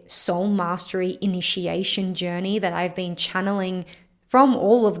a soul mastery initiation journey that I've been channeling from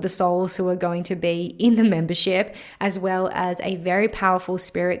all of the souls who are going to be in the membership, as well as a very powerful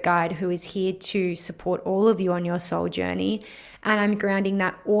spirit guide who is here to support all of you on your soul journey. And I'm grounding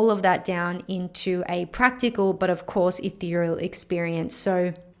all of that down into a practical, but of course, ethereal experience.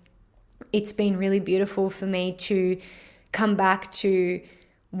 So it's been really beautiful for me to come back to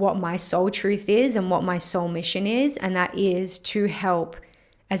what my soul truth is and what my soul mission is, and that is to help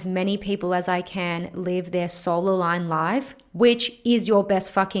as many people as I can live their soul aligned life, which is your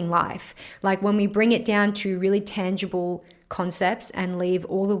best fucking life. Like, when we bring it down to really tangible concepts and leave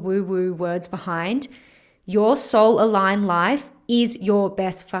all the woo-woo words behind, your soul aligned life is your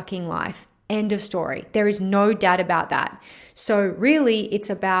best fucking life. End of story. There is no doubt about that. So really, it's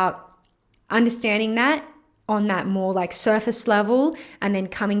about understanding that on that more like surface level, and then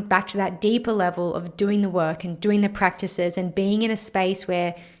coming back to that deeper level of doing the work and doing the practices and being in a space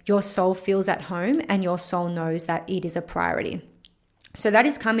where your soul feels at home and your soul knows that it is a priority. So that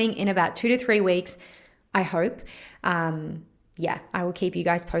is coming in about 2 to 3 weeks, I hope. I will keep you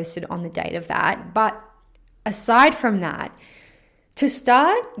guys posted on the date of that. But aside from that, to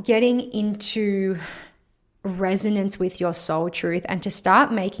start getting into resonance with your soul truth and to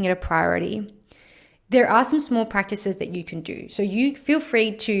start making it a priority, there are some small practices that you can do. So you feel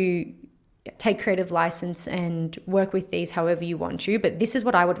free to take creative license and work with these however you want to, but this is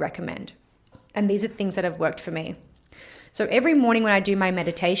what I would recommend. And these are things that have worked for me. So every morning when I do my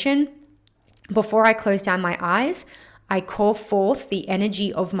meditation, before I close down my eyes, I call forth the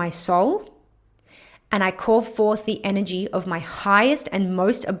energy of my soul, and I call forth the energy of my highest and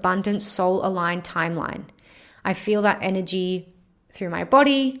most abundant soul-aligned timeline. I feel that energy through my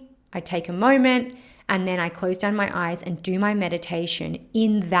body. I take a moment, and then I close down my eyes and do my meditation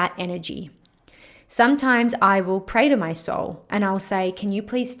in that energy. Sometimes I will pray to my soul and I'll say, can you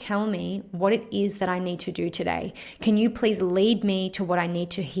please tell me what it is that I need to do today? Can you please lead me to what I need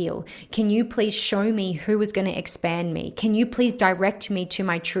to heal? Can you please show me who is going to expand me? Can you please direct me to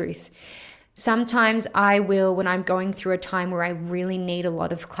my truth? Sometimes I will, when I'm going through a time where I really need a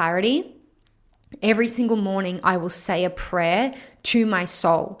lot of clarity, every single morning I will say a prayer to my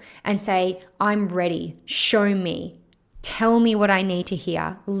soul and say, I'm ready, show me. Tell me what I need to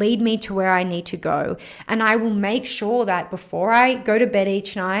hear. Lead me to where I need to go. And I will make sure that before I go to bed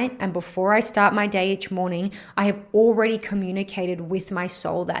each night and before I start my day each morning, I have already communicated with my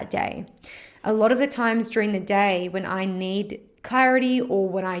soul that day. A lot of the times during the day when I need clarity or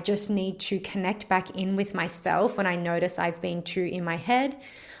when I just need to connect back in with myself, when I notice I've been too in my head,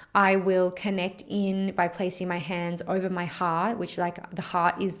 I will connect in by placing my hands over my heart, which like the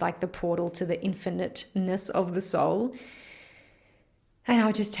heart is like the portal to the infiniteness of the soul. And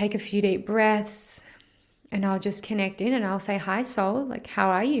I'll just take a few deep breaths and I'll just connect in and I'll say, hi soul, like how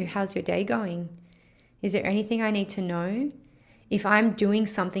are you? How's your day going? Is there anything I need to know? If I'm doing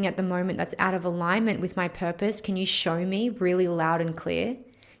something at the moment that's out of alignment with my purpose, can you show me really loud and clear?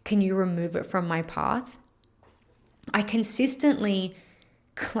 Can you remove it from my path? I consistently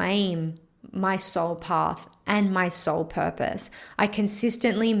claim my soul path and my soul purpose. I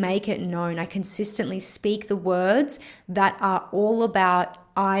consistently make it known. I consistently speak the words that are all about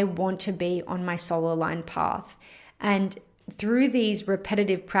I want to be on my soul aligned path. And through these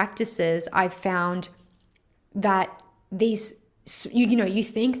repetitive practices, I've found that these, you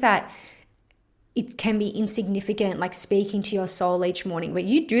think that it can be insignificant, like speaking to your soul each morning, but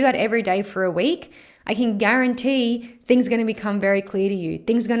you do that every day for a week, I can guarantee things are going to become very clear to you.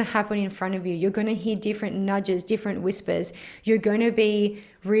 Things are going to happen in front of you. You're going to hear different nudges, different whispers. You're going to be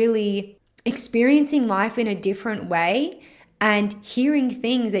really experiencing life in a different way and hearing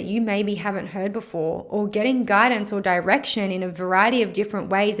things that you maybe haven't heard before, or getting guidance or direction in a variety of different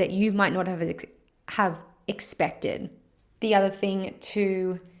ways that you might not have expected. The other thing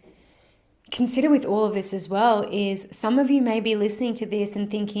to consider with all of this as well is some of you may be listening to this and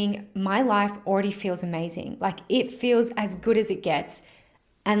thinking, my life already feels amazing. Like it feels as good as it gets.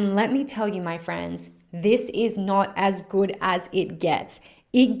 And let me tell you, my friends, this is not as good as it gets.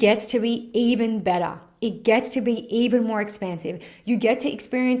 It gets to be even better. It gets to be even more expansive. You get to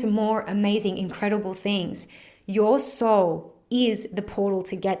experience more amazing, incredible things. Your soul is the portal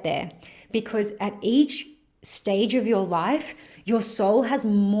to get there, because at each stage of your life, your soul has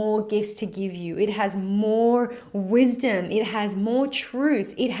more gifts to give you. It has more wisdom. It has more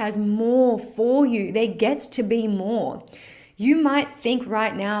truth. It has more for you. There gets to be more. You might think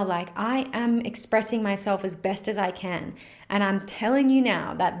right now, like, I am expressing myself as best as I can. And I'm telling you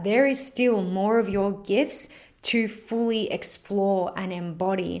now that there is still more of your gifts to fully explore and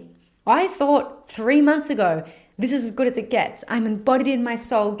embody. I thought 3 months ago, this is as good as it gets. I'm embodied in my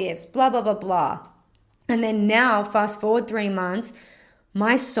soul gifts, blah, blah, blah, blah. And then now, fast forward 3 months,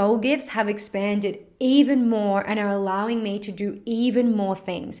 my soul gifts have expanded even more and are allowing me to do even more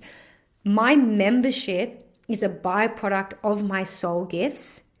things. My membership is a byproduct of my soul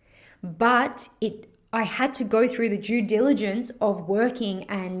gifts, but I had to go through the due diligence of working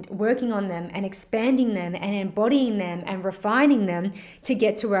on them and expanding them and embodying them and refining them to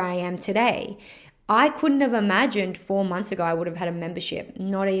get to where I am today. I couldn't have imagined 4 months ago I would have had a membership,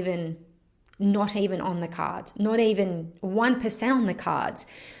 not even on the cards, not even 1% on the cards.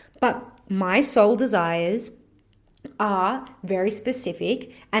 But my soul desires are very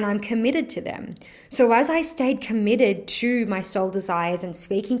specific and I'm committed to them. So as I stayed committed to my soul desires and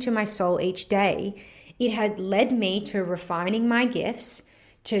speaking to my soul each day, it had led me to refining my gifts,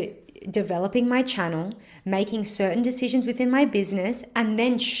 to developing my channel, making certain decisions within my business, and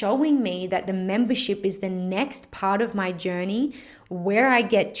then showing me that the membership is the next part of my journey where I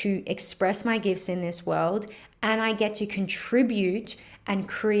get to express my gifts in this world and I get to contribute and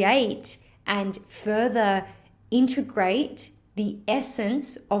create and further integrate the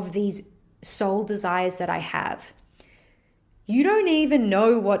essence of these soul desires that I have. You don't even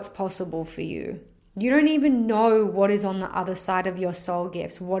know what's possible for you. You don't even know what is on the other side of your soul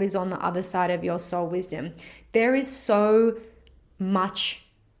gifts, what is on the other side of your soul wisdom. There is so much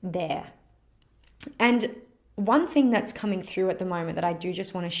there. And one thing that's coming through at the moment that I do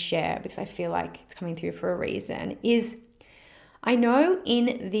just want to share, because I feel like it's coming through for a reason, is I know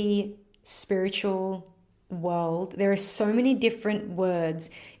in the spiritual world, there are so many different words: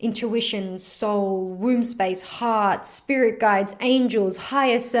 intuition, soul, womb space, heart, spirit guides, angels,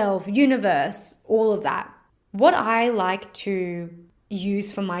 higher self, universe, all of that. What I like to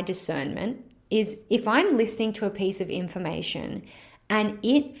use for my discernment is if I'm listening to a piece of information and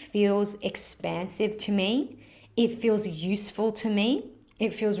it feels expansive to me, it feels useful to me,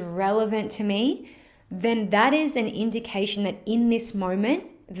 it feels relevant to me, then that is an indication that in this moment,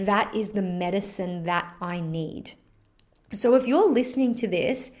 that is the medicine that I need. So if you're listening to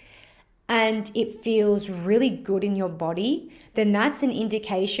this and it feels really good in your body, then that's an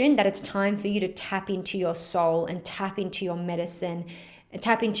indication that it's time for you to tap into your soul and tap into your medicine, and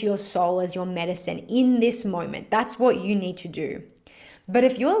tap into your soul as your medicine in this moment. That's what you need to do. But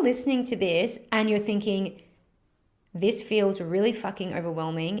if you're listening to this and you're thinking, this feels really fucking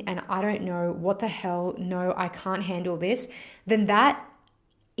overwhelming and I don't know what the hell, no, I can't handle this, then that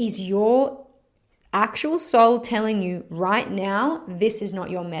is your actual soul telling you right now, this is not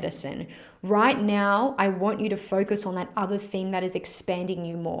your medicine. Right now, I want you to focus on that other thing that is expanding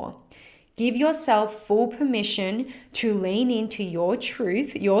you more. Give yourself full permission to lean into your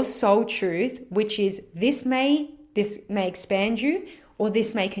truth, your soul truth, which is this may expand you or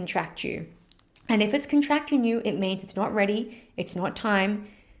this may contract you. And if it's contracting you, it means it's not ready, it's not time,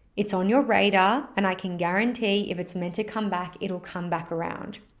 it's on your radar, and I can guarantee if it's meant to come back, it'll come back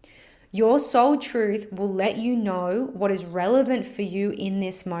around. Your soul truth will let you know what is relevant for you in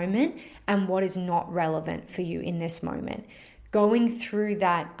this moment and what is not relevant for you in this moment. Going through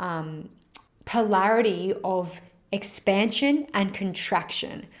that polarity of expansion and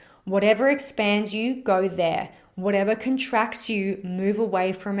contraction. Whatever expands you, go there. Whatever contracts you, move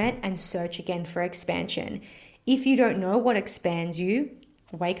away from it and search again for expansion. If you don't know what expands you,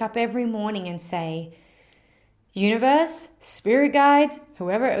 wake up every morning and say, universe, spirit guides,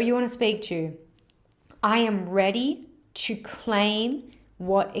 whoever you want to speak to, I am ready to claim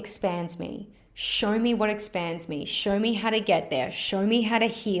what expands me. Show me what expands me. Show me how to get there. Show me how to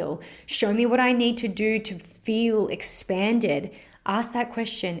heal. Show me what I need to do to feel expanded. Ask that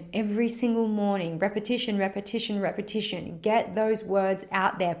question every single morning. Repetition, repetition, repetition. Get those words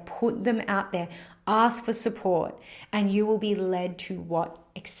out there. Put them out there. Ask for support, and you will be led to what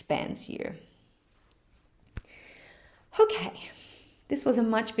expands you. Okay, this was a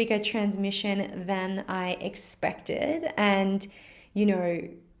much bigger transmission than I expected. And,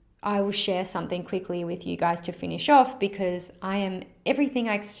 I will share something quickly with you guys to finish off, because everything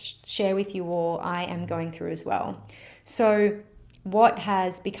I share with you all, I am going through as well. So what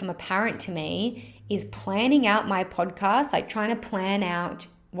has become apparent to me is planning out my podcast, like trying to plan out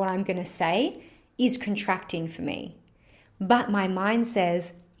what I'm going to say, is contracting for me. But my mind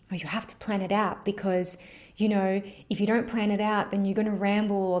says, oh, you have to plan it out, because if you don't plan it out, then you're going to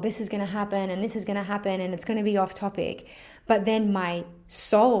ramble, or this is going to happen and this is going to happen and it's going to be off topic. But then my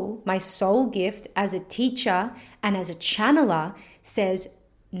soul gift as a teacher and as a channeler says,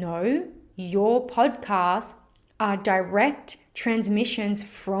 no, your podcasts are direct transmissions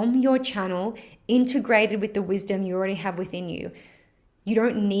from your channel integrated with the wisdom you already have within you. You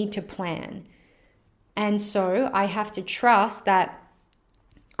don't need to plan. And so I have to trust that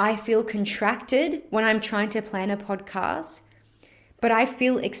I feel contracted when I'm trying to plan a podcast, but I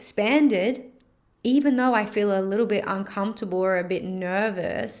feel expanded even though I feel a little bit uncomfortable or a bit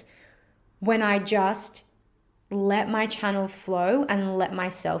nervous when I just let my channel flow and let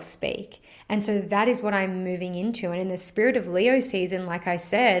myself speak. And so that is what I'm moving into. And in the spirit of Leo season, like I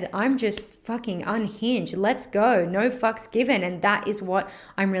said, I'm just fucking unhinged. Let's go. No fucks given. And that is what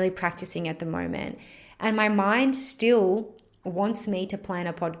I'm really practicing at the moment. And my mind still wants me to plan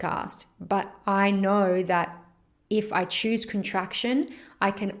a podcast, but I know that if I choose contraction, I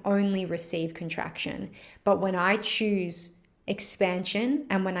can only receive contraction. But when I choose expansion,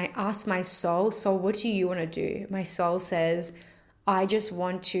 and when I ask my soul, what do you want to do? My soul says, I just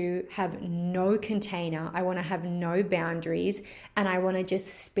want to have no container. I want to have no boundaries. And I want to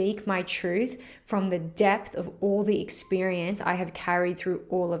just speak my truth from the depth of all the experience I have carried through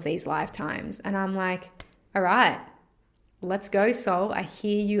all of these lifetimes. And I'm like, all right, let's go, soul. I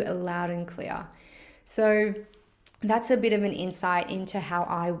hear you loud and clear. So that's a bit of an insight into how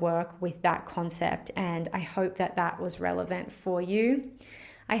I work with that concept. And I hope that that was relevant for you.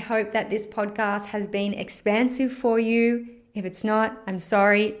 I hope that this podcast has been expansive for you. If it's not, I'm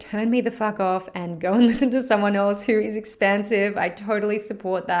sorry, turn me the fuck off and go and listen to someone else who is expansive. I totally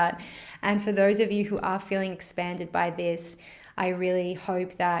support that. And for those of you who are feeling expanded by this, I really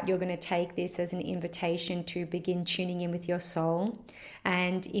hope that you're going to take this as an invitation to begin tuning in with your soul.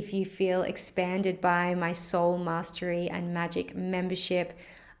 And if you feel expanded by my Soul Mastery and Magic membership,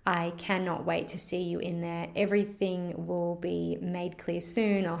 I cannot wait to see you in there. Everything will be made clear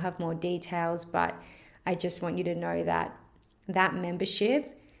soon. I'll have more details, but I just want you to know that that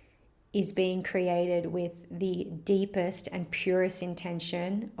membership is being created with the deepest and purest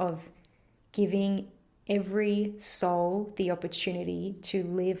intention of giving every soul the opportunity to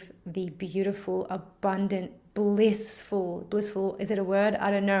live the beautiful, abundant, blissful, is it a word?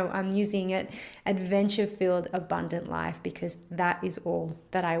 I don't know. I'm using it. Adventure-filled, abundant life, because that is all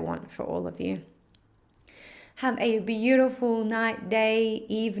that I want for all of you. Have a beautiful night, day,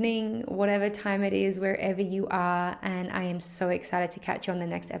 evening, whatever time it is, wherever you are. And I am so excited to catch you on the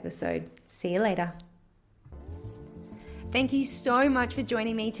next episode. See you later. Thank you so much for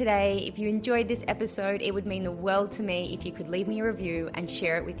joining me today. If you enjoyed this episode, it would mean the world to me if you could leave me a review and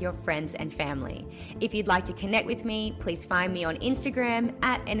share it with your friends and family. If you'd like to connect with me, please find me on Instagram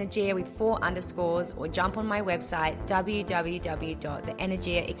 @Energia with 4 underscores, or jump on my website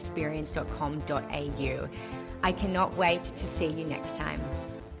www.theenergiaexperience.com.au. I cannot wait to see you next time.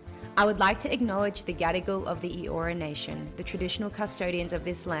 I would like to acknowledge the Gadigal of the Eora Nation, the traditional custodians of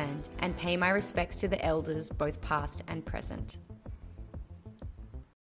this land, and pay my respects to the elders, both past and present.